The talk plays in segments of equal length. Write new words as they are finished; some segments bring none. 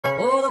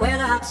Oh, the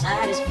weather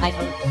outside is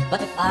frightful,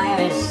 but the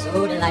fire is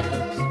so delightful.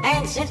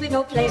 And since we've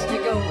no place to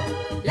go,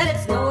 let it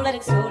snow, let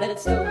it snow, let it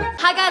snow.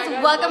 Hi guys,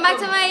 welcome back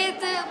to my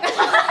YouTube.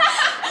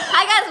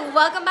 Hi guys,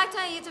 welcome back to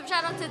my YouTube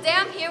channel. Today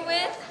I'm here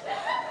with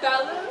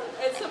Bella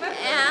and Samantha.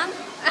 And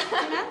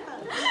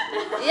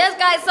yes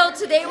guys, so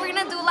today we're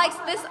gonna do like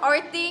this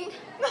art thing.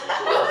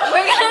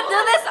 We're gonna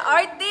do this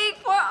art thing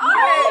for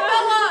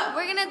art.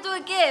 We're gonna do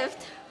a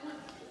gift.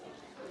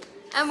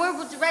 And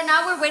right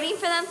now we're waiting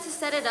for them to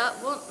set it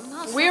up. Well,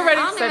 no, We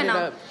already set it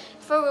up.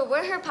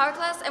 We're her power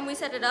class and we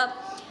set it up,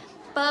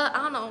 but I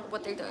don't know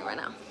what they're doing right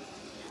now.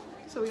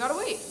 So we gotta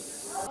wait.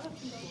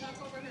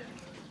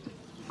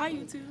 Hi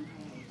YouTube.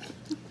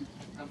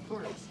 Of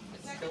course.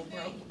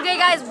 Okay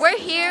guys, we're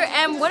here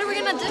and what are we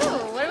gonna do?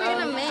 What are we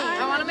gonna make?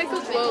 I wanna make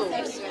those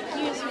globes.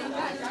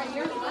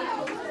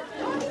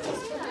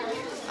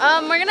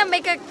 We're gonna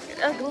make a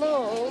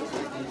globe.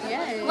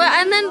 Yeah. Well,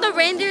 and then the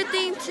reindeer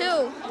thing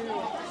too.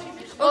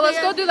 Well, let's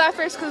go do that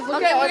first, cause look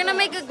Okay, at we're gonna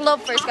make a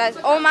globe first, guys.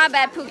 Oh my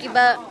bad, Pookie,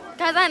 but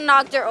guys, I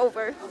knocked her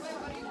over.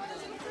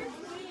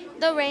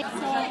 The rain.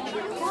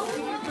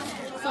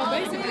 So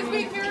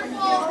basically,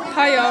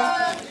 hi y'all.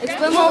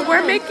 Explain Well,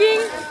 we're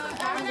making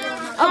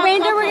a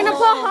reindeer. We're gonna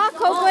put hot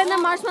cocoa and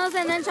then marshmallows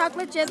and then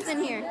chocolate chips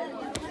in here.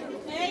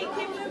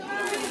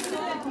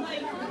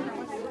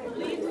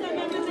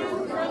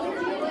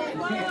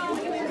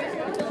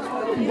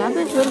 That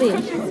is really.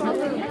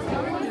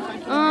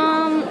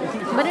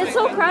 But it's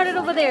so crowded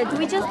over there. Do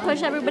we just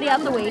push everybody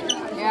out the way?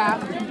 yeah.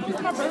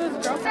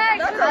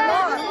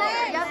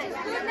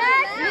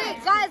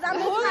 Guys, I'm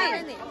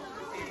moving.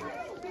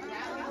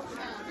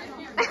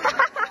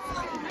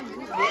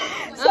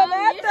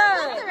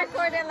 Samantha.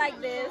 Record it like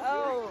this.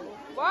 Oh,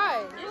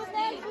 why?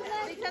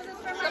 Because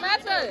it's from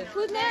Samantha.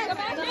 Who's next?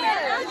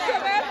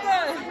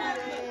 Samantha.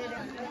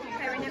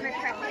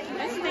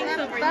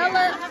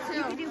 Bella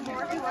too.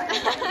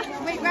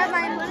 Wait, grab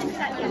mine.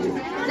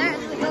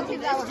 You'll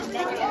keep that one.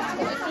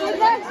 Who's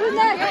next? Who's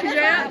next?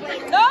 Andrea.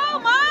 No,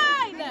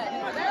 mine.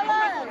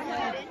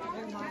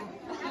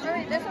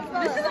 This one's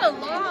This is a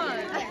lot.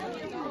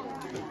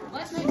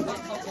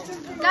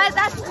 Guys,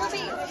 that's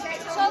Ruby.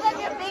 Show them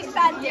your big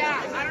fat dick.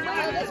 Yeah, I don't know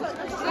how this one.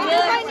 We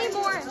might need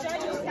more.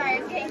 Sorry,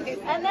 I'm getting this.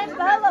 And then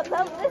Bella.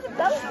 Bella's been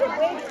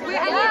waiting. Wait,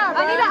 I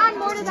need to add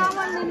more to that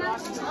one, Lena.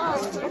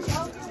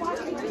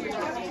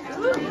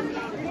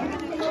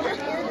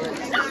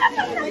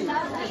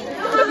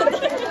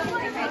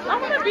 I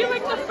want to be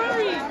like the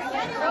furry.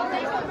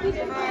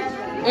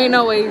 Ain't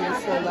no way you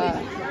just said that.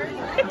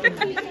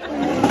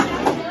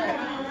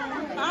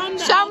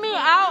 Shout me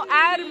out,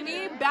 add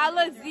me,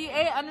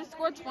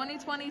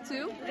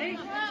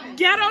 BellaZA_2022.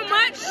 Get on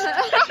much.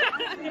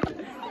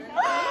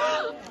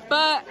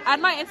 But add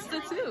my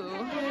Insta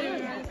too.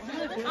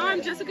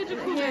 I'm Jessica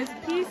Jacquez.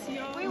 Peace,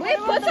 y'all. Wait,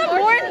 put some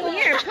more in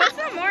here. Put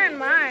some more in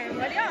mine.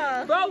 What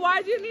y'all? Bro,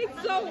 why do you need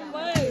so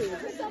much?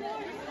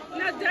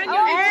 Now,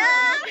 Daniel,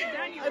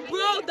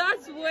 bro,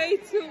 that's way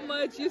too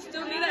much. You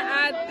still need to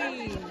add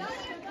things.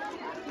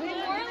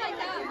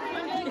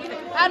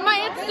 Add my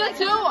Insta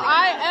too,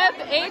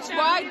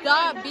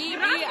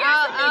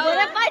 IFHY.BBLL. What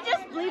if I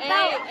just bleep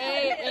out?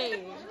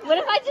 What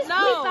if I just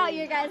bleep out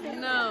your guys'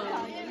 No.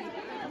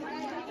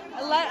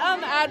 Let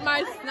them add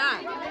my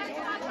snap.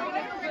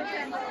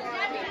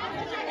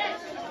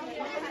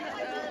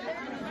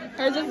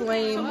 Hers is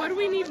lame. So what do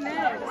we need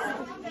next?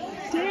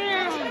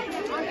 Damn.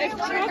 If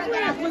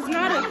chocolate was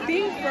not a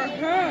thing for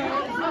her.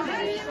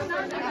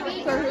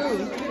 For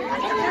who?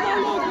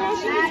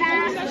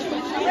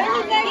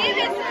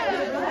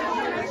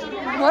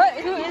 What?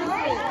 Who is it?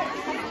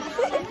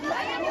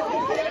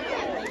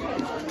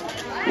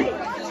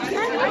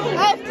 I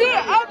see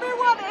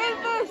everyone in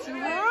this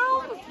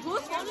room.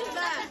 Whose phone is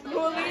that?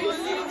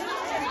 Police.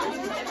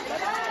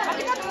 I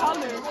think that's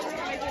color.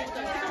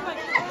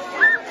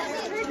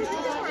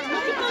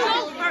 Look at the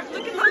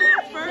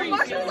little furry. The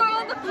marshmallows are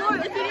on the floor.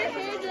 If you didn't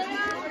hear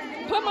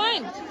that. Put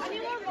mine.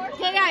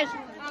 Okay, guys.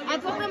 I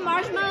put the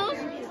marshmallows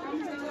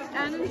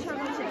and the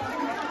chocolate chips.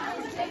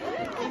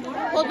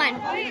 Hold mine.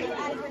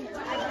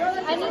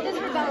 I need this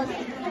for Bella.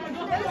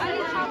 I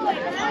need chocolate.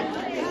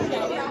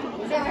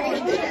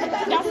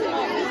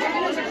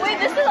 Wait,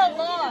 this is a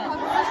lot.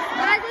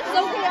 Guys, it's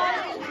so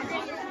chaotic.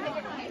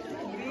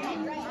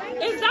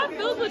 Is that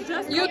filled with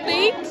just you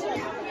think?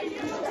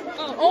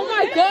 Oh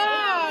my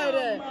god!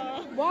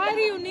 Why do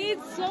you need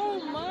so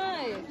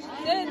much?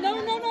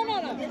 No.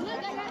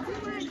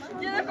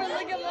 Jennifer,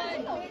 look at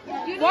mine.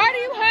 Why do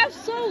you have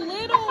so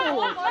little?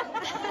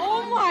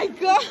 Oh my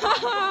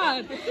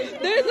god!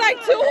 There's like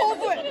two whole...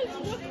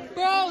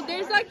 Bro,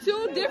 there's like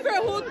two different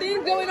whole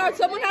things going on.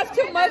 Someone has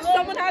too much,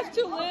 someone has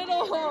too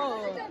little.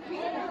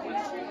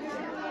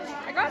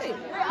 I got it.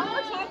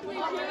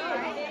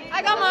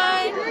 I got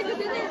mine.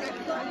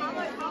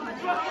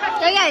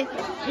 Okay, guys.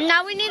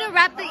 Now we need to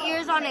wrap the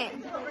ears on it.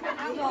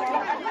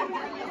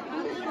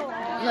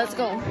 Let's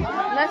go.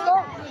 Let's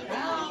go.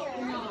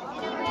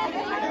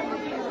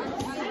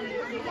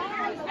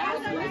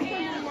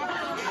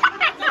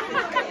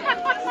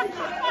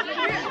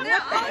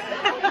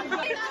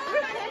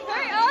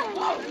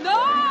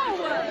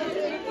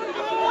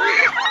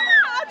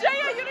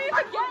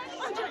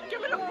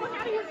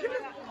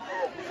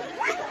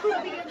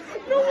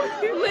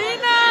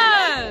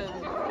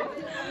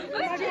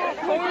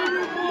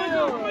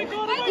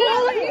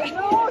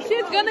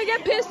 gonna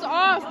get pissed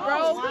off,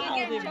 bro.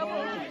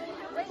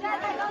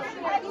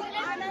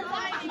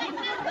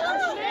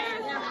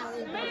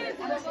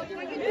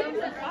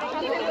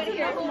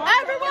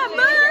 Everyone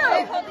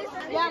move!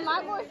 Yeah,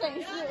 my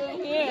boyfriend's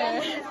sitting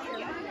here.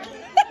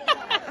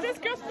 This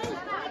girl's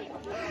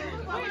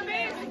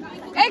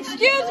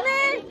excuse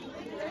me?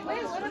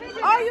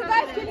 Oh, you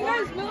guys, can you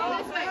guys move?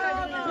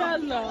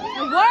 Hello.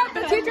 What?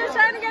 The teacher's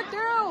trying to get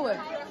through.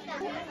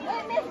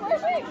 Miss,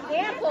 where's your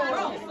example?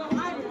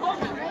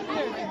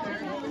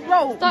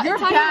 Bro, you're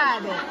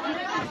bad.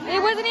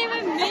 It wasn't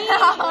even me.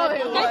 Oh,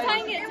 it was.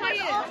 Tie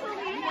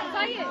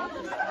it.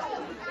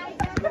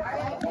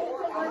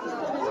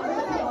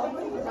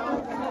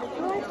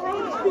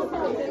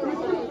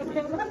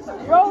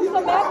 Bro,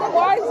 Samantha,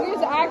 why is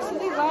yours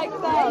actually like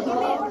that?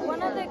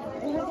 One of the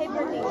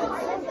paper things.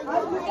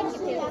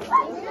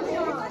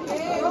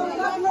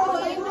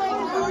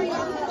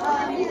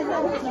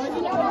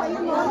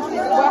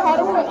 Well,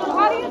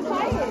 how do you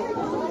tie it?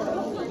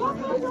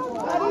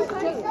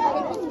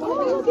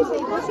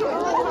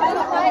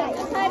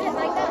 Just hide it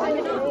like that.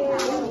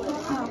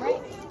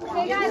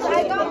 Hey guys,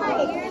 I got my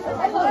ears.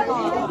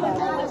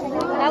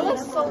 That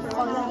looks so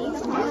funny.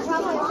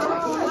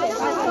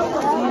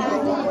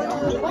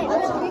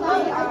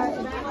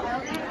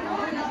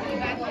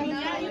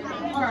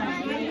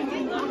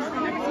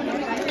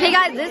 Okay,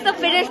 guys, this is the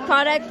finished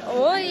product.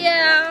 Oh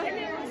yeah,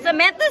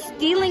 Samantha's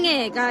stealing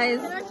it, guys.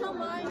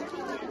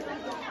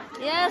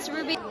 Yes,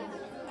 Ruby.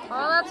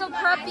 Oh, that's so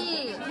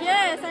preppy.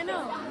 Yes, I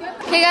know.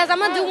 Okay, guys, I'm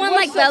gonna do one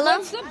like Bella.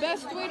 What's the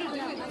best way to do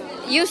it?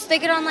 You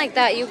stick it on like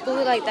that. You glue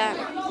it like that.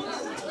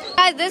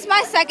 Guys, this is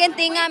my second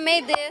thing. I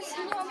made this.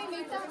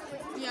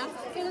 Yeah.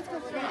 Okay, let's go.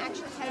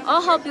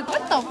 I'll help you.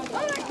 What the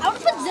fuck? I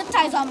would put zip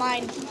ties on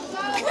mine.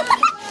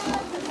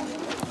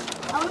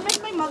 I would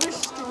make my mother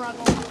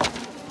struggle.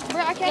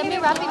 Give me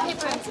wrapping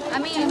paper. I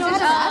mean,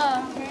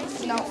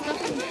 No.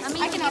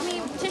 I can help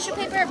me. tissue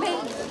paper or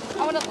paint. I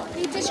want to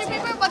need tissue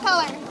paper. What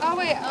color? Oh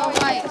wait,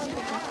 white.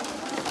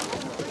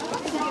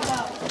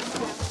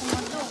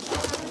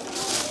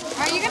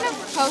 Are you gonna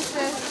post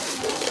this?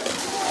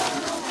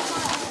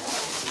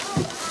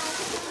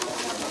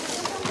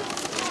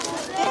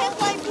 This is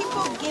why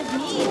people give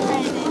me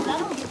presents. I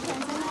don't get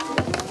presents.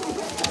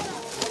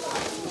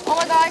 Oh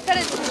my god, I cut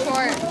it too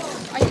short.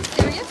 Are you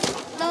serious?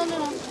 No.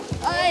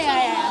 Oh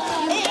yeah.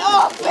 It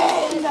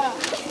opened.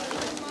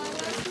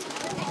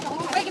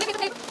 Wait, give me the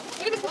tape.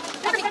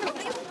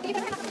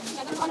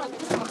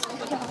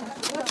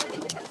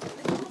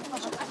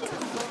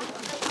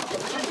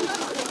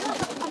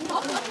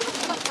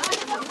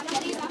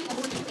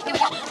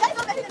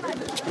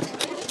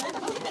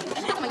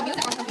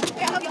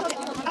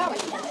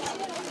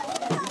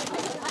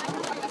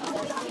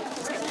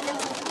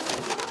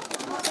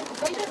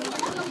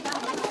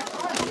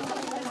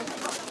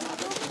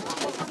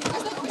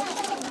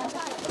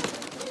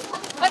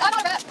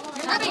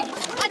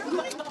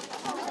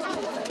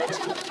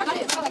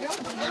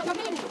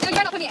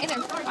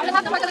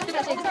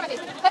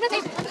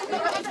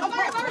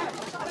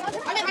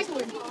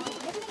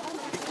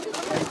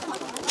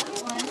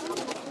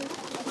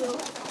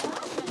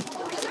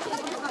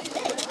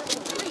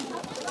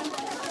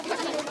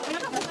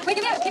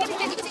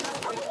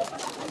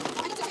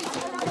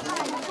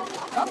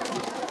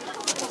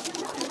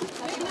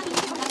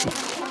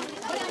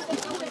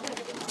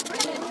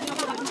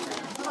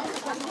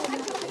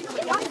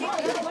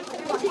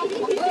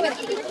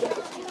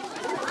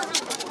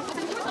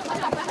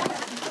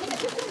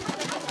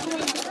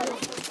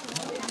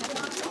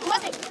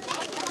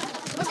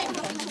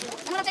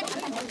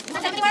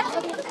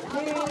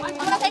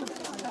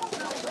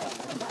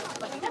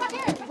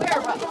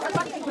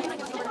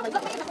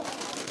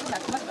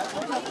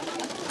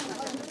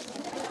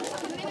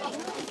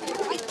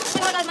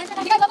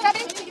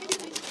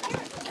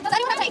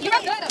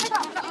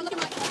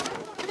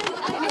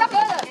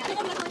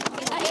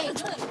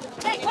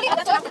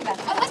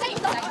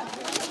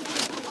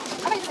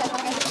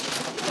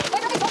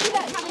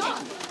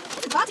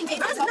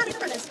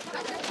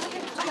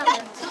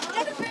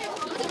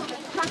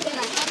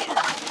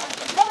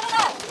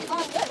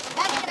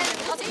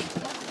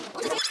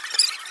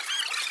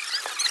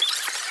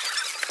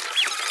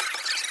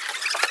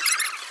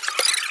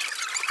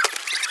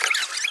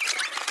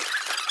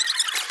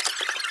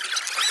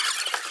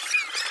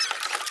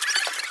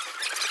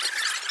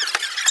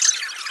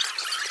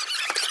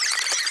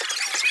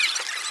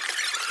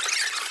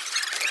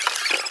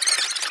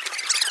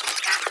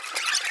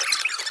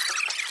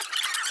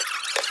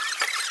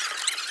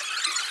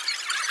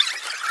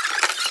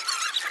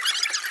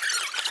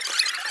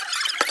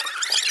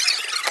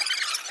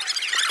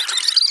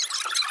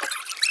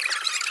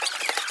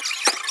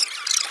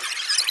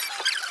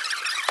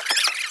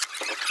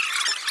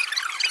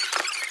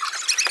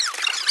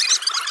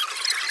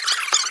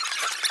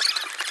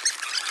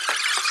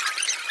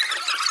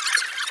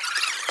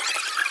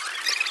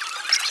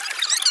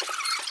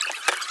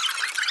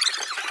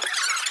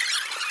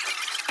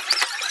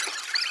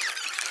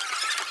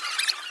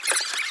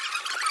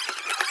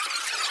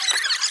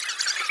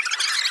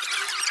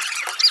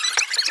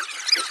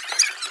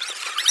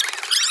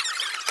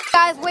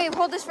 Guys, wait,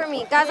 hold this for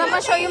me. Guys, I'm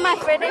gonna show you my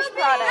finished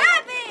product.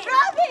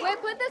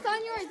 Wait, put this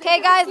on yours.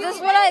 Okay, guys, this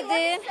is what I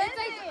did. It's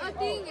like a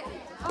thing.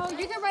 Oh,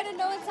 you can write a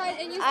note inside,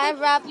 and you. I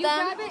wrapped you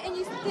them. grab it and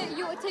you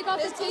take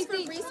off the tape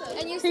thing,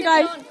 and you stick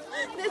guys. it on.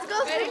 This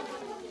goes. Ready?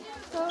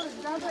 So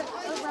grab it.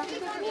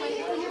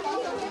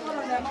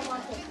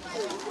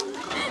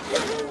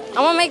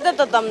 I'm gonna make that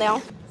the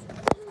thumbnail.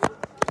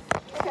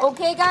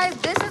 Okay, guys,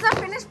 this is our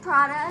finished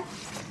product.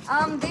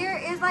 There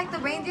is like the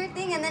reindeer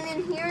thing, and then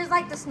in here is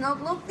like the snow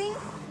globe thing.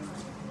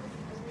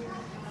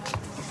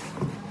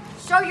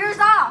 Show yours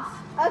off.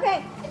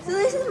 Okay, so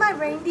this is my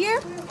reindeer.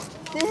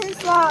 This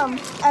is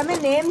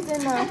M&M's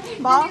in a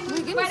ball.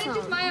 Why did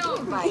you smile?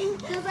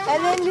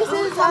 And then this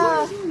is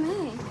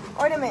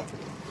ornament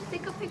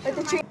Take a picture. with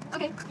the tree.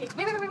 Okay.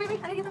 Wait.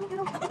 I didn't get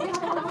them.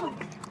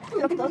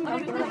 Look at those.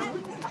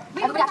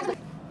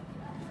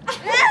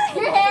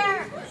 Your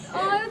hair.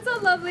 Oh, it's so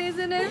lovely,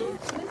 isn't it?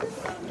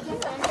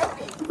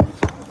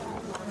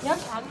 Yep.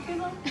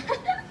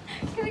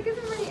 Can I get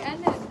some already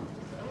ended?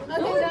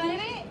 Okay,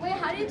 guys. Wait,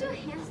 how do you do a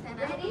handstand?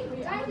 Ready?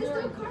 Guys, let's do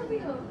a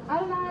cartwheel. I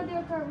don't know how to do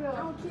a cartwheel.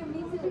 Oh, cute.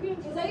 Me too.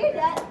 Is that your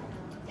dad?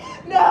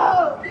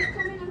 No! He's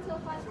coming until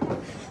 5 o'clock.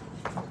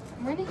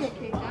 I'm ready to get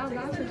kicked out,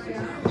 that's for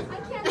sure. I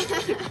can't.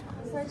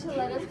 It's our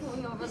Chiletta's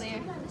coming over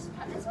there.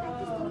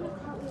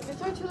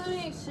 It's our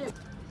Chiletta's shit.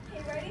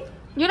 Okay, ready?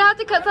 You don't have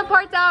to cut some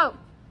parts out.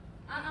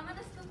 I'm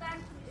gonna scoot back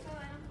so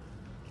I don't.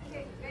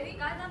 Okay, ready?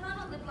 Guys, I'm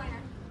on a lip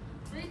liner.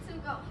 3, 2,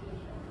 go.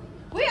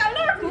 Wait, I'm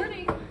not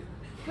recording.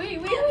 Wait.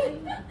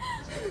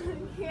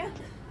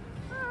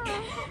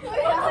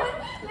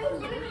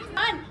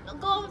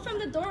 Go from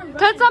the door and run.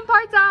 Cut some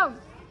parts out.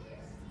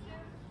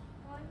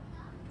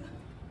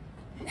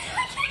 I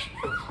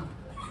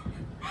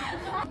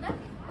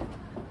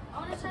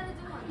wanna try to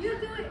do one. You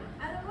do it.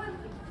 I don't want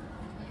to.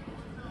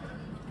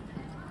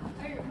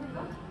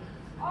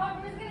 Oh,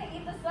 I'm just gonna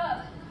eat this up.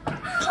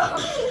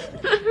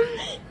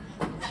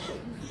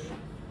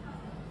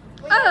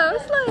 Oh,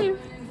 slave.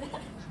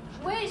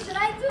 Wait, should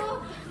I do?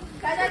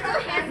 Should I do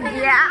handstand?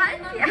 Yeah.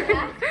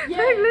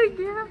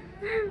 Yeah.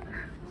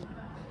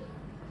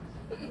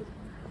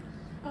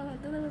 Oh,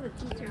 the little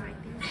teacher right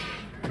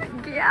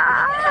there.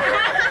 Yeah.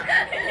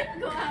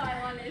 Go how I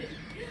wanted.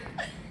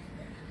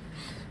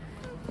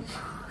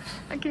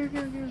 Okay.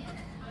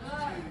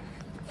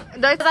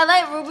 I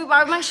let Ruby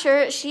borrow my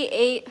shirt. She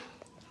ate.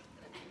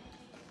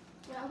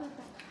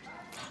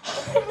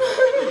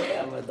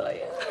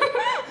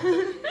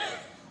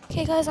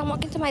 Okay, guys, I'm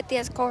walking to my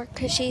tia's car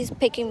because she's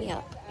picking me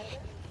up.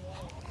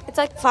 It's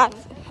like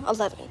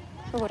 5:11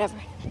 or whatever.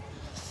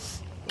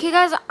 Okay,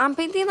 guys, I'm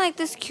painting like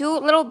this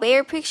cute little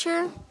bear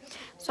picture.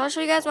 So I'll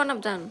show you guys when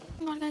I'm done.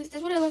 Come on, guys, this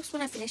is what it looks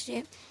when I finish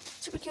it.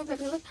 Super cute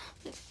baby. Look.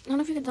 I don't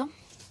know if you can tell.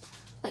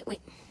 Like,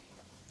 wait.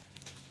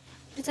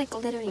 It's like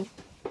glittery.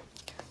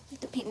 Like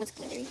the paint was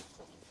glittery.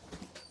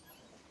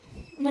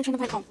 I'm not trying to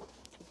find home.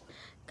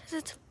 Because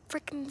it's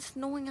freaking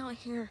snowing out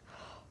here.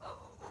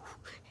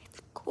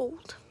 It's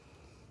cold.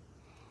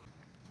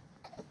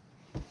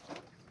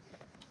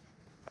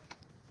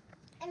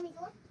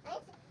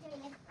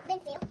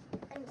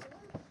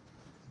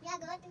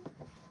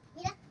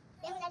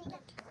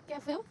 ¿Qué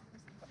feo?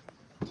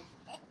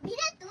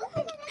 Mira tú,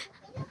 ahorita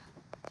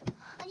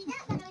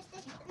cuando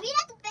estés.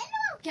 Mira tu pelo.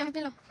 ¿Qué mi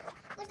pelo?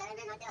 Pues está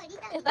bien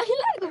ahorita. Está bien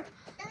largo.